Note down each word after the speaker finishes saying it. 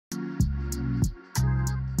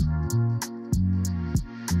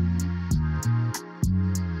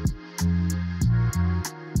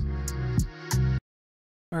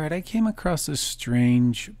Alright, I came across a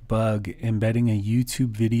strange bug embedding a YouTube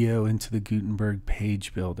video into the Gutenberg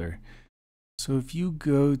page builder. So if you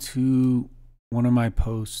go to one of my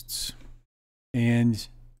posts and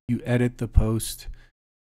you edit the post,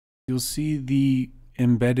 you'll see the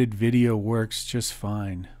embedded video works just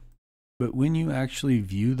fine. But when you actually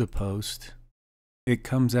view the post, it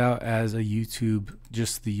comes out as a YouTube,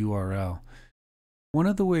 just the URL. One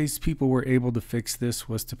of the ways people were able to fix this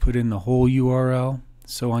was to put in the whole URL.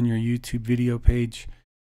 So on your YouTube video page,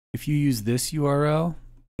 if you use this URL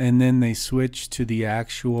and then they switch to the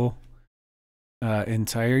actual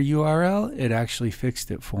entire URL, it actually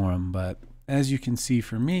fixed it for them. But as you can see,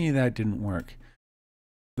 for me, that didn't work.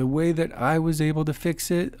 The way that I was able to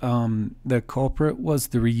fix it, the culprit was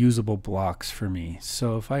the reusable blocks for me.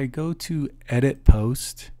 So if I go to edit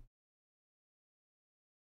post,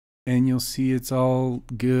 and you'll see it's all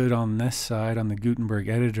good on this side, on the Gutenberg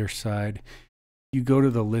editor side. You go to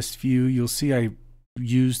the list view, you'll see I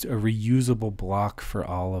used a reusable block for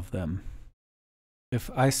all of them.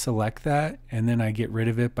 If I select that and then I get rid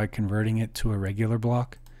of it by converting it to a regular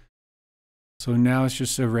block. So now it's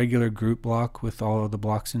just a regular group block with all of the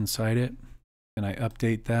blocks inside it. And I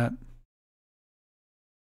update that.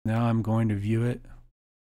 Now I'm going to view it.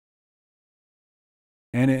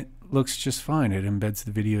 And it looks just fine. It embeds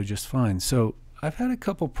the video just fine. So I've had a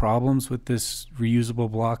couple problems with this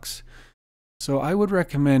reusable blocks. So I would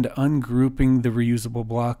recommend ungrouping the reusable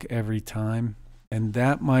block every time. And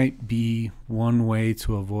that might be one way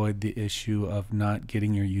to avoid the issue of not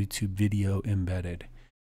getting your YouTube video embedded.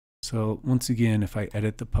 So once again, if I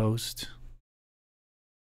edit the post,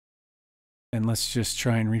 and let's just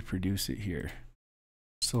try and reproduce it here.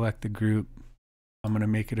 Select the group. I'm going to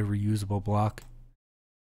make it a reusable block.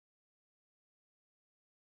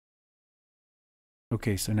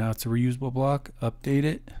 Okay, so now it's a reusable block. Update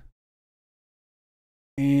it.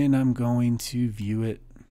 And I'm going to view it.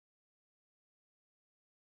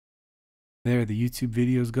 There, the YouTube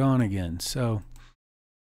video is gone again. So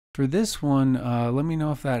for this one, let me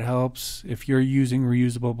know if that helps. If you're using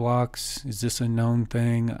reusable blocks, is this a known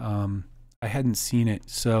thing? I hadn't seen it.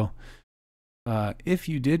 So if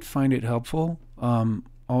you did find it helpful,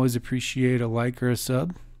 always appreciate a like or a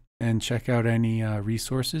sub, and check out any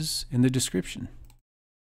resources in the description.